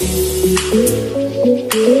What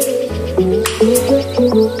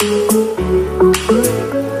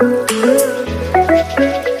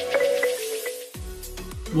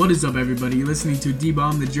is up, everybody? You're listening to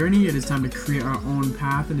D-Bomb The Journey. It is time to create our own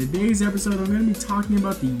path. In today's episode, I'm going to be talking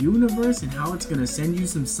about the universe and how it's going to send you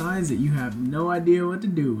some signs that you have no idea what to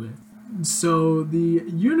do with. So, the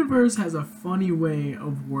universe has a funny way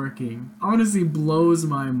of working. Honestly, blows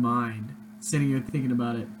my mind sitting here thinking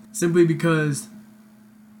about it. Simply because,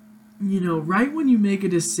 right when you make a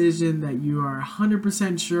decision that you are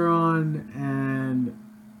 100% sure on and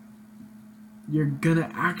you're gonna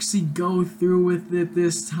actually go through with it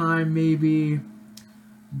this time, maybe,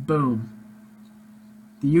 boom.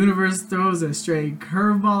 The universe throws a straight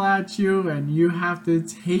curveball at you and you have to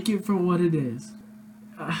take it for what it is.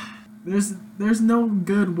 There's no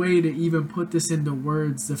good way to even put this into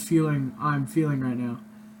words, the feeling I'm feeling right now.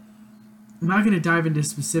 I'm not gonna dive into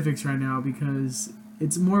specifics right now because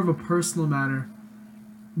it's more of a personal matter,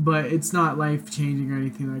 but it's not life-changing or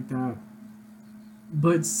anything like that.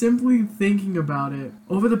 But simply thinking about it,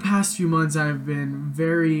 over the past few months I've been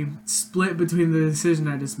very split between the decision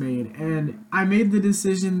I just made. And I made the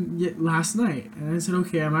decision last night. And I said,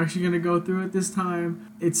 okay, I'm actually going to go through it this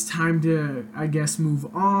time. It's time to, I guess, move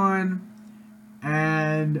on.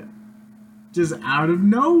 And just out of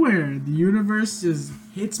nowhere, the universe just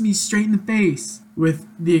hits me straight in the face with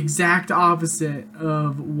the exact opposite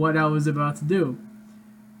of what I was about to do.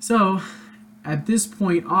 So at this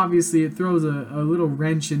point, obviously, it throws a little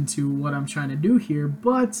wrench into what I'm trying to do here,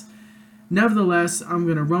 but nevertheless, I'm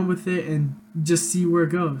going to run with it and just see where it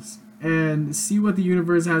goes and see what the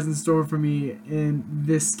universe has in store for me in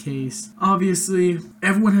this case. Obviously,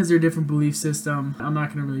 everyone has their different belief system. I'm not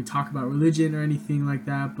going to really talk about religion or anything like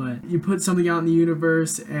that, but you put something out in the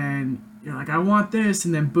universe and you're like, I want this,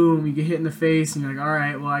 and then boom, you get hit in the face and you're like, all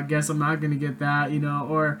right, well, I guess I'm not going to get that,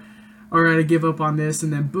 or alright, I give up on this,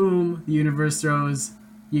 and then boom, the universe throws,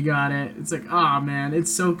 you got it. It's like, man,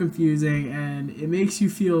 it's so confusing, and it makes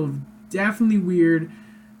you feel definitely weird,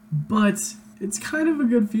 but it's kind of a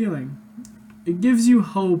good feeling. It gives you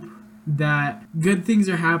hope that good things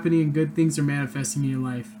are happening and good things are manifesting in your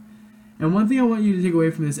life. And one thing I want you to take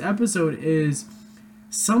away from this episode is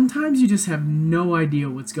sometimes you just have no idea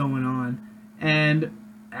what's going on, and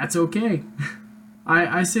that's okay.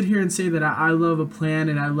 I sit here and say that I love a plan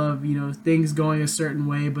and I love, things going a certain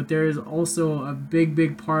way, but there is also a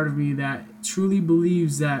big part of me that truly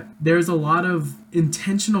believes that there's a lot of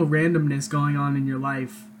intentional randomness going on in your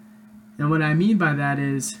life. And what I mean by that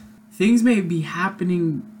is things may be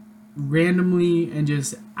happening randomly and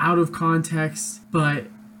just out of context, but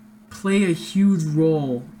play a huge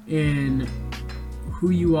role in who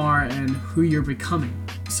you are and who you're becoming.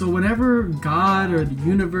 So whenever God or the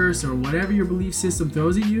universe or whatever your belief system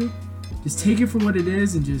throws at you, just take it for what it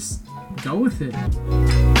is and just go with it.